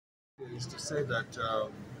Is to say that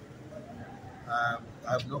I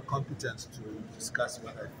have no competence to discuss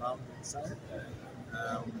what I found inside.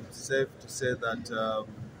 Safe to say that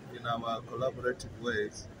in our collaborative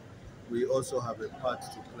ways, we also have a part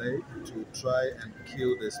to play to try and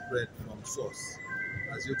kill the spread from source.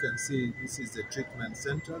 As you can see, this is a treatment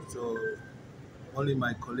center, so only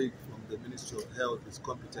my colleague from the Ministry of Health is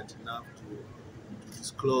competent enough to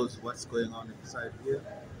disclose what's going on inside here.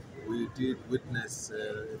 We did witness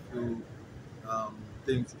a few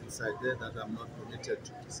things inside there that I'm not permitted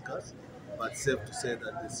to discuss, but safe to say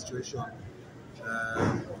that the situation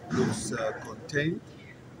looks contained,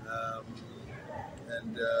 um,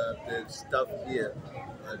 and the staff here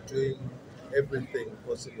are doing everything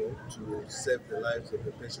possible to save the lives of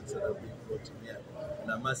the patients that are being brought in here.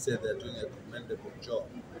 And I must say they're doing a commendable job.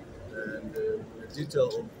 And the detail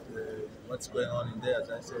of what's going on in there, as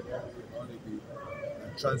I said, can only be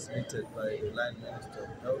transmitted by the line minister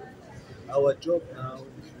of health. Our job now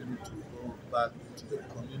is really to go back to the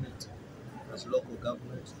community as local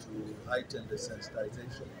government to heighten the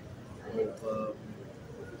sensitization of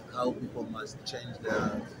how people must change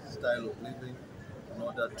their style of living in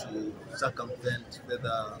order to circumvent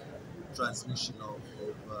further transmission of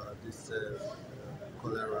this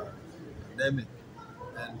cholera pandemic.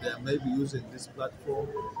 And maybe using this platform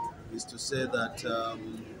is to say that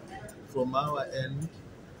from our end,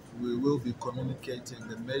 we will be communicating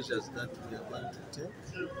the measures that we are going to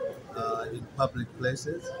take in public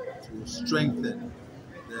places to strengthen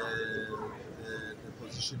the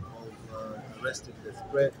position of arresting the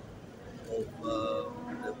spread of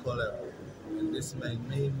the cholera. And this may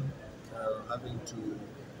mean having to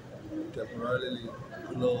temporarily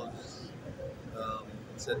close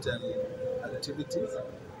certain activities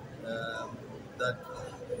that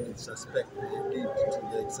we suspect may lead to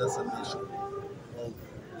the exacerbation of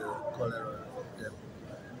the cholera epidemic.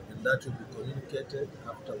 And that will be communicated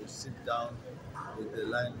after we sit down with the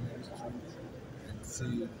line ministries and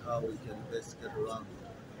see how we can best get around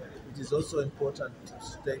it. It is also important to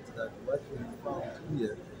state that what we found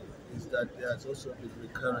here is that there's also been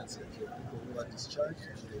recurrences of people who are discharged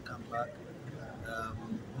and they come back,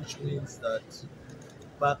 which means that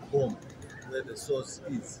back home, where the source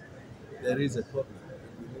is, there is a problem, and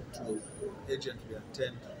we need to urgently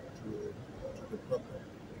attend to the problem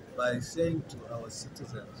by saying to our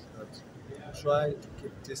citizens that try to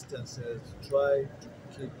keep distances, try to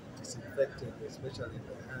keep disinfected, especially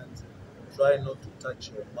the hands, try not to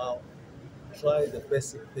touch your mouth, try the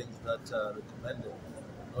basic things that are recommended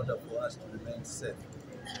in order for us to remain safe.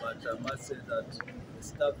 But I must say that the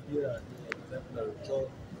staff here are doing an exemplary job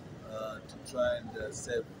to try and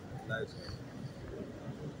save lives.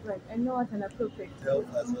 Right, and not an appropriate. Health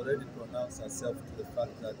has already pronounced herself to the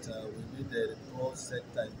fact that we need a whole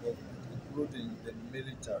sector involvement, including the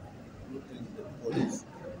military, including the police,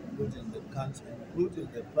 including the council, including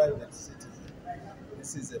the private citizen.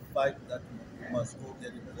 This is a fight that we must all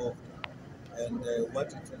get involved in. And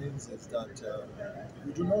what it means is that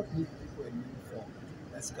we do not need people in uniform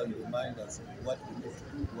to basically remind us of what we need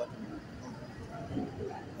to do, what we need to do.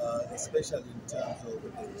 Especially in terms of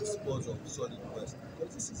the disposal of solid waste,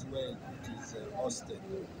 because this is where it is hosted,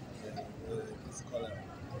 this cholera.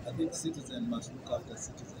 I think citizens must look after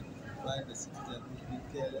citizens. If you find the citizen who's being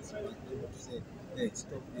careless, you must be able to say, hey,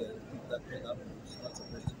 stop here, pick that thing up, it's not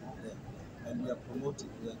supposed to be there. And we are promoting,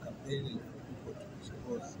 we are campaigning for people to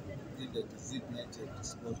dispose in the designated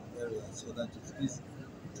disposal area so that it's easy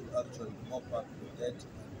to actually mop up the dirt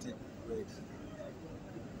and take it away.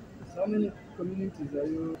 How many communities are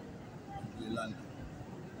you? London,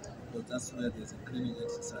 because that's where there's a cleaning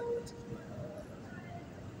exercise that is going on.